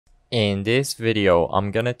In this video,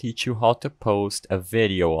 I'm gonna teach you how to post a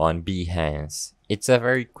video on Behance. It's a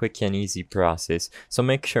very quick and easy process, so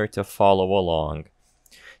make sure to follow along.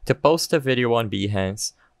 To post a video on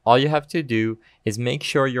Behance, all you have to do is make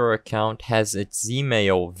sure your account has its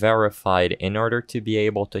email verified in order to be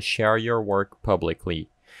able to share your work publicly.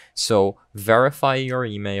 So verify your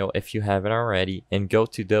email if you haven't already and go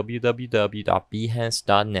to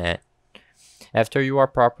www.behance.net. After you are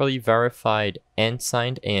properly verified and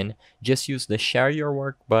signed in, just use the Share Your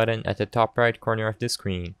Work button at the top right corner of the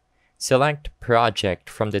screen. Select Project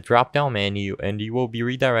from the drop-down menu and you will be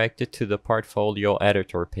redirected to the Portfolio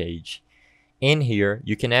Editor page. In here,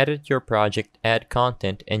 you can edit your project, add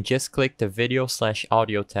content, and just click the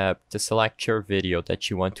Video/Audio tab to select your video that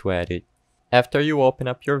you want to edit. After you open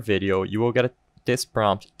up your video, you will get this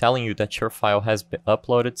prompt telling you that your file has been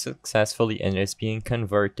uploaded successfully and is being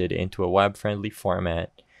converted into a web-friendly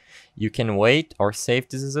format. You can wait or save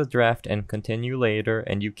this as a draft and continue later,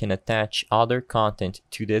 and you can attach other content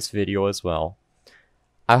to this video as well.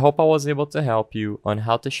 I hope I was able to help you on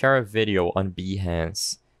how to share a video on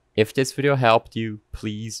Behance. If this video helped you,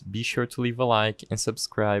 please be sure to leave a like and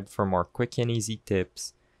subscribe for more quick and easy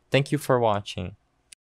tips. Thank you for watching.